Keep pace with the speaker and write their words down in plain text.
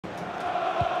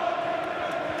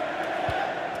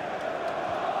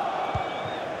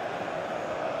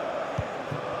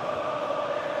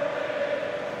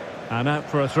And out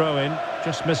for a throw-in,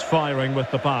 just misfiring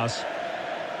with the pass.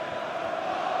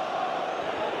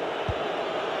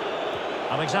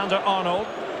 Alexander-Arnold.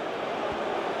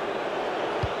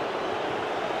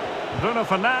 Bruno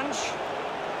Fernandes.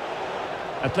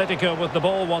 Atletico with the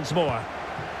ball once more.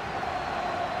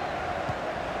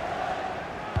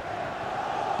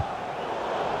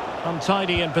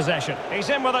 Untidy in possession. He's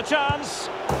in with a chance.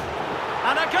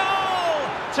 And a goal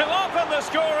to open the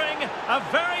scoring. A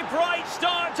very bright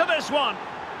start to this one.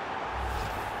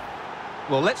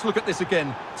 Well, let's look at this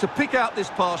again. To pick out this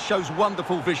pass shows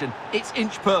wonderful vision. It's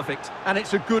inch perfect, and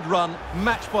it's a good run,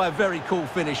 matched by a very cool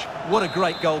finish. What a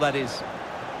great goal that is.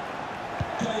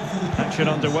 Action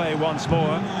underway once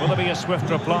more. Will there be a swift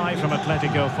reply from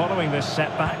Atletico following this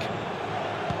setback?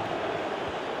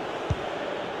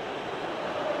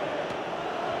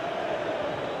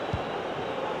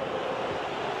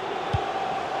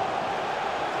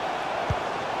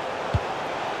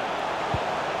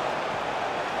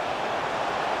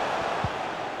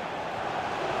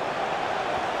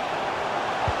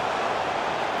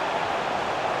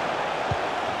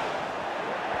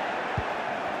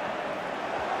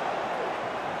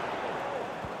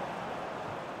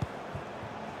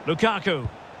 Lukaku.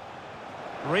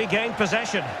 Regained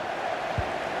possession.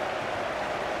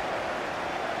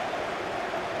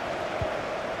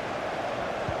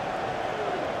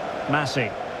 Messi.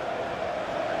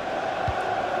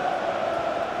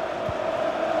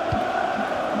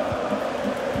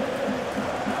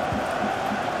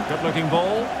 Good-looking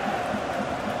ball.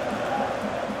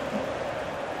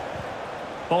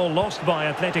 Ball lost by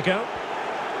Atletico.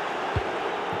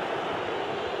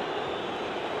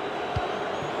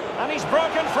 And he's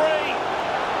broken free.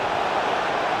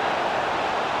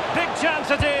 Big chance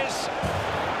it is.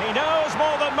 He knows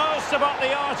more than most about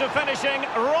the art of finishing.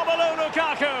 Romelu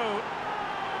Lukaku.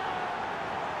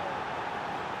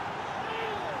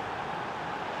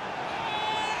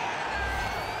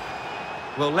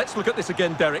 Well, let's look at this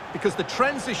again, Derek, because the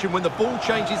transition when the ball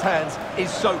changes hands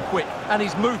is so quick, and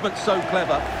his movement's so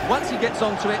clever. Once he gets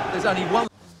onto it, there's only one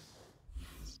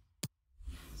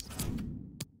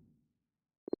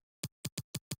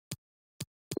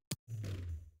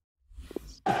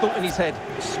thought in his head,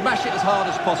 smash it as hard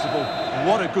as possible.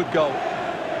 What a good goal.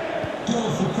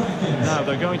 Now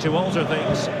they're going to alter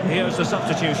things. Here's the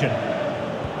substitution.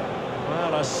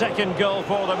 Well, a second goal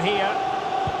for them here.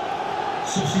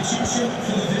 Substitution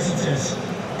for the visitors.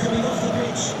 Coming off the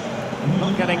pitch.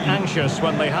 Not getting anxious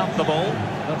when they have the ball,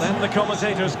 but then the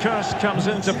commentator's curse comes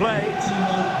into play.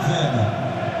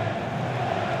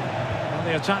 And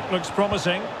the attack looks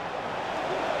promising.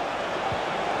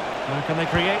 Now can they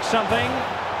create something?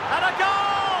 And a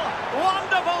goal!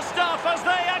 Wonderful stuff as they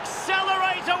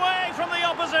accelerate away from the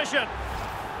opposition.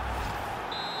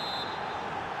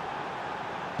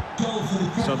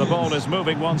 So the ball is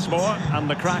moving once more, and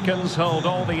the Krakens hold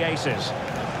all the aces.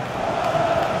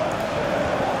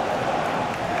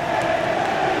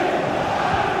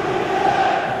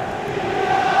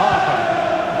 Harper.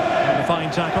 And a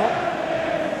fine tackle.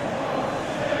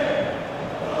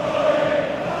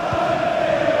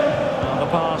 And the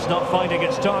pass not finding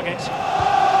its target.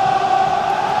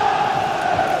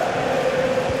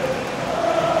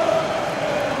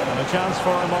 And a chance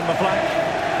for him on the flank.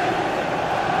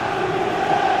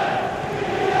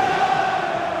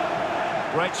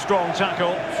 Great strong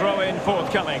tackle, throw in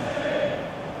forthcoming.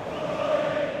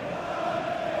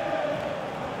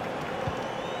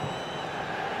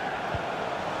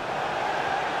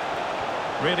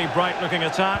 Really bright looking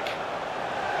attack.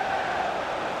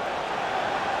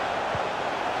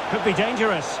 Could be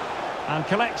dangerous. And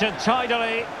collected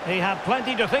tidily. He had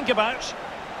plenty to think about.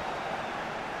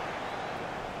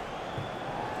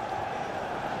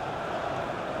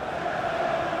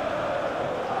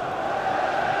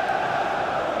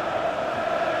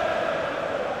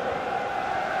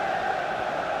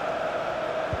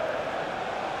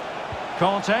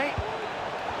 Conte,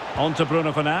 on to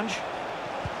Bruno Fernandes.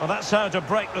 Well, that's how to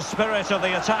break the spirit of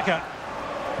the attacker.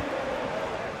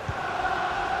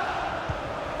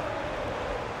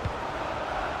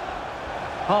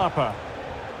 Harper.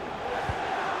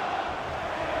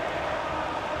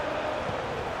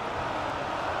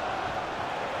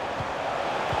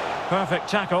 Perfect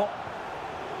tackle.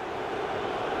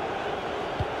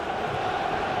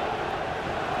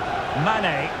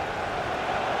 Mane.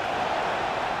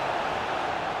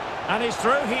 And he's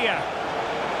through here.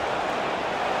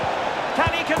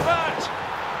 Can he convert?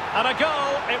 And a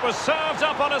goal. It was served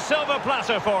up on a silver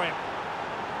platter for him.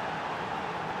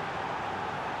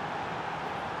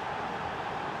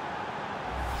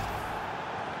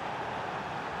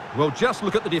 Well, just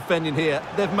look at the defending here.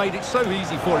 They've made it so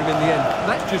easy for him in the end.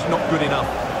 That's just not good enough.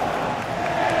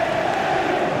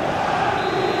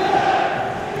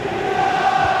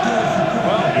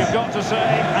 Well, you've got to say,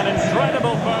 an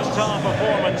incredible first-half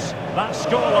performance. That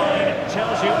scoreline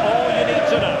tells you all you need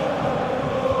to know.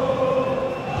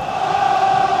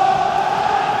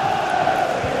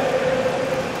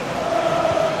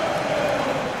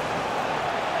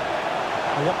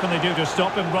 What can they do to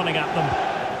stop him running at them?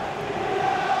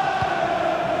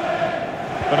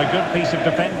 But a good piece of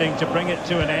defending to bring it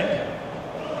to an end.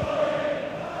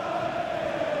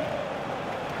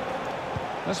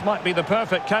 This might be the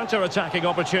perfect counter-attacking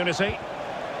opportunity.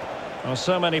 Well,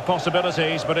 so many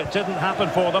possibilities, but it didn't happen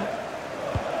for them.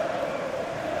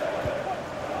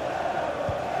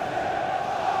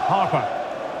 Harper.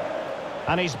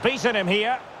 And he's beaten him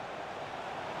here.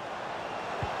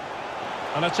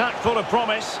 An attack full of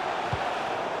promise.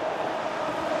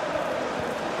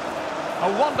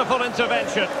 A wonderful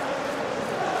intervention.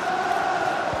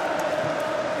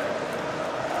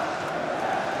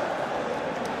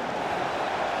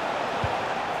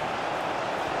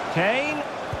 Kane.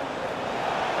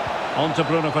 On to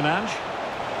Bruno Fernandes.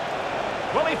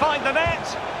 Will he find the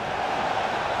net?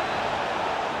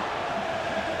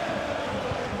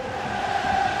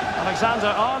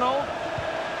 Alexander-Arnold.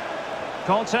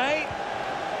 Conte.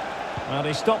 And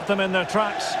he stopped them in their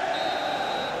tracks.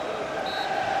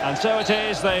 And so it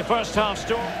is, the first half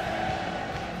score.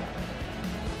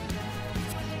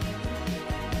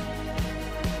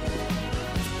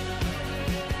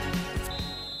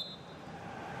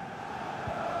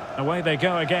 Away they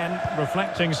go again,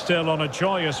 reflecting still on a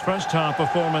joyous first half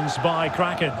performance by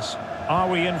Krakens. Are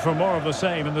we in for more of the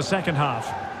same in the second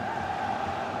half?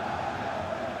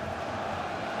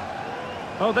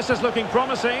 Oh, this is looking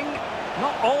promising.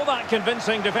 Not all that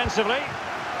convincing defensively.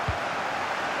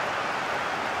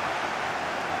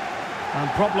 And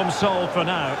problem solved for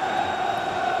now.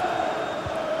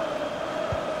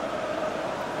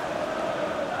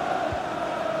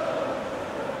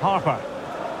 Harper.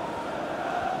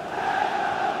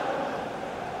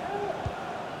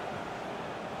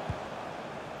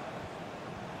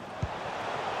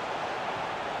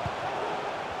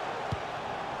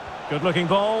 Good looking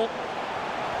ball.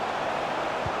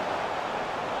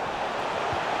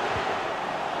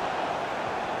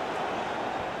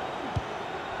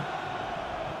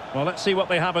 Well, let's see what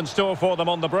they have in store for them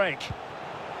on the break.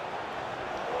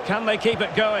 Can they keep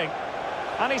it going?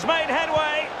 And he's made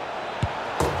headway.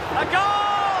 A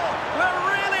goal! We're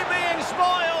really being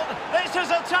spoiled. This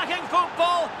is attacking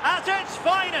football at its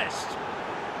finest.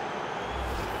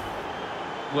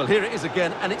 Well, here it is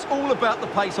again, and it's all about the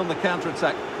pace on the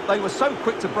counter-attack. They were so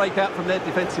quick to break out from their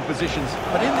defensive positions,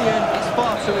 but in the end, it's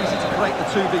far too easy to create the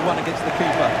 2v1 against the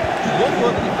keeper. What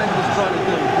were the defenders trying to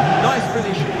do? Nice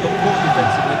finish, but poor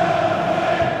defensively.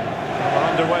 We're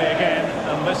underway again,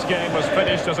 and this game was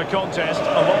finished as a contest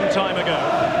a long time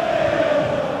ago.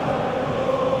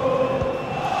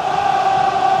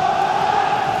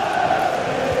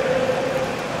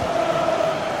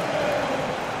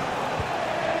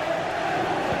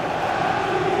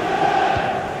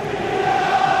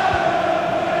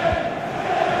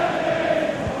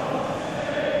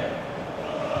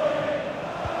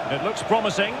 It looks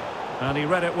promising, and he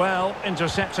read it well,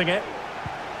 intercepting it.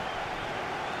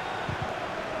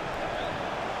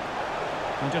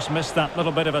 And just missed that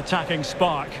little bit of attacking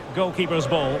spark. Goalkeeper's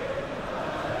ball.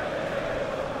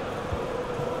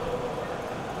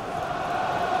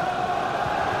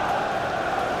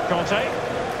 Conte.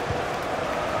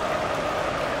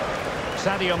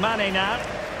 Sadio Mane now.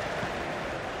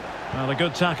 Well, a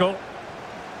good tackle.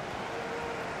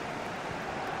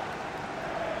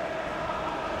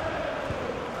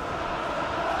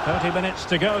 30 minutes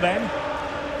to go then.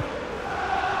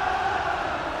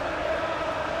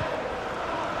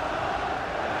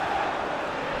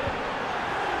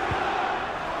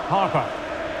 Harper.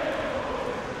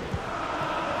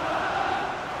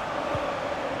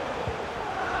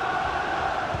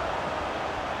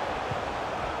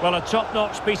 Well, a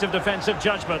top-notch piece of defensive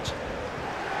judgment.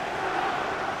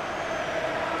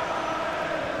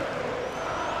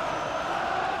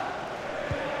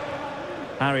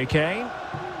 Harry Kane.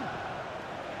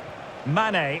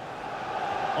 Mane.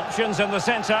 Options in the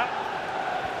centre.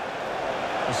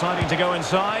 Deciding to go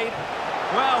inside.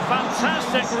 Well,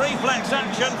 fantastic reflex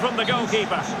action from the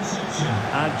goalkeeper.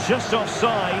 And just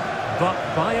offside, but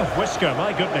by a whisker,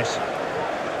 my goodness.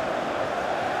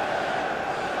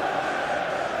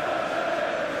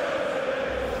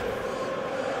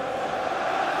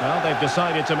 Well, they've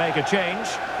decided to make a change.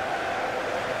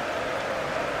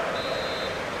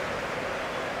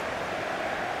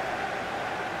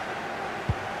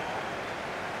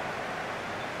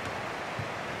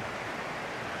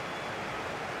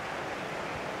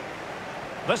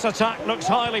 This attack looks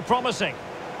highly promising.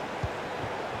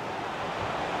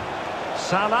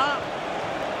 Salah.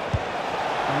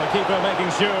 And the keeper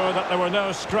making sure that there were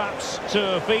no scraps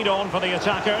to feed on for the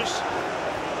attackers.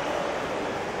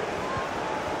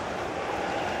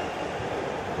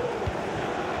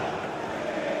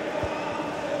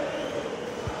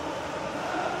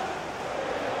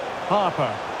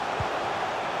 Harper.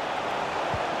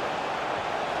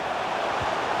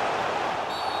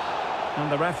 And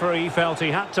the referee felt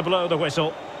he had to blow the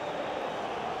whistle.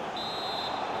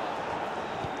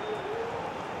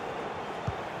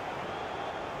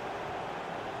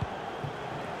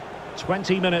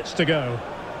 "20 minutes to go."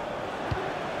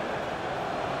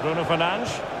 Bruno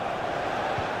Fernandes.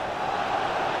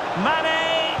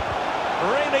 Mane!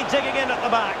 Really digging in at the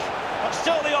back, but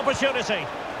still the opportunity.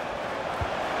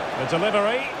 The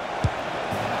delivery.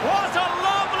 What a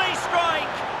lovely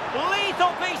strike!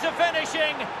 Lethal piece of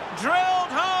finishing. Drilled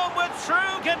home with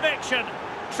true conviction.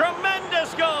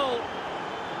 Tremendous goal.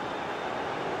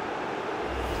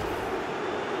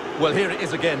 Well, here it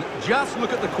is again. Just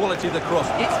look at the quality of the cross.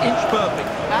 It's inch perfect,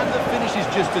 and the finish is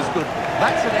just as good.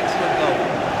 That's an excellent goal.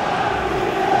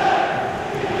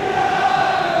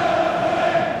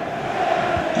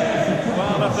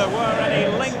 Well, if there were any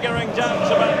lingering doubts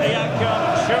about the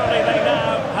outcome, surely they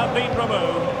now have been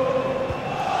removed.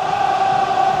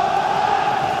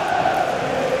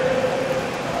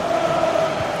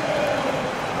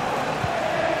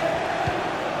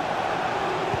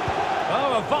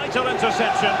 Oh, a vital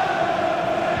interception.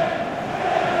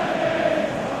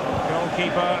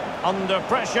 Goalkeeper under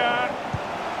pressure.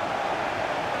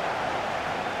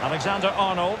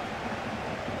 Alexander-Arnold.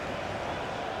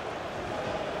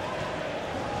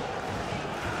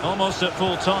 Almost at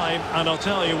full time, and I'll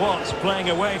tell you what, playing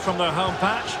away from their home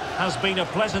patch has been a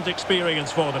pleasant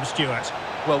experience for them, Stuart.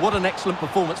 Well, what an excellent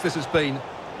performance this has been.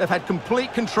 They've had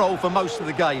complete control for most of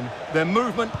the game. Their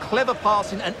movement, clever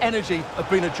passing and energy have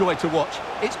been a joy to watch.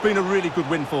 It's been a really good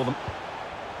win for them.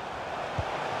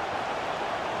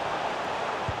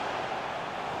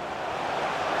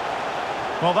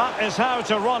 Well, that is how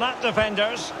to run at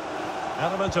defenders.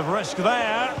 Element of risk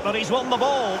there, but he's won the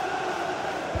ball.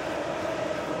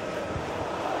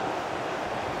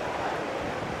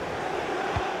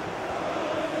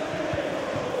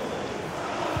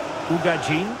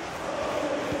 Ugajin.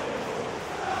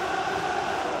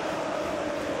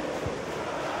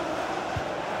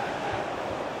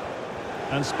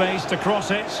 And space to cross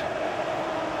it.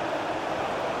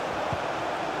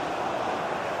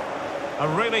 A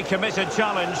really committed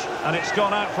challenge, and it's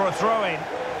gone out for a throw-in.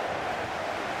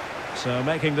 So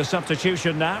making the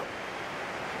substitution now.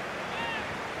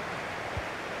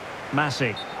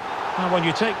 Massey. Now, when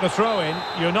you take the throw-in,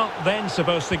 you're not then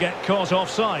supposed to get caught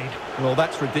offside. Well,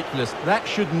 that's ridiculous. That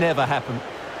should never happen.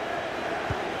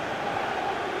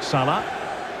 Salah.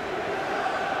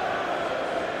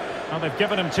 Well, they've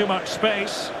given him too much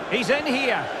space. He's in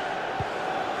here.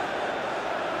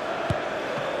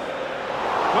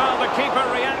 Well, the keeper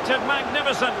reacted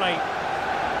magnificently.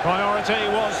 Priority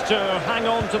was to hang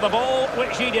on to the ball,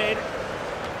 which he did.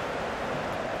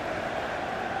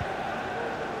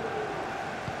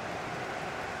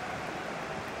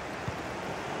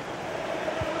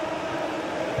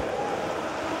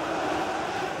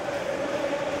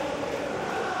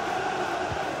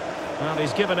 Well,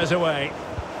 he's given us away.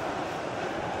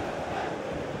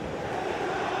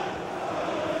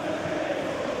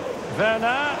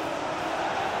 Werner.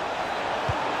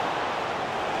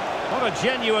 What a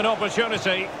genuine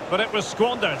opportunity, but it was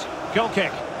squandered. Goal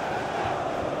kick.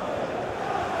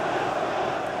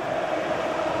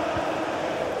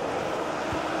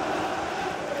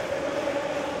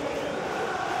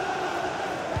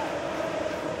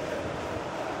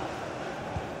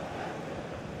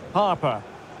 Harper.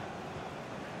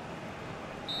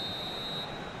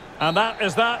 And that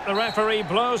is that. The referee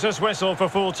blows his whistle for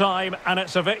full time, and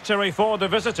it's a victory for the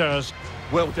visitors.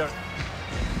 Well done.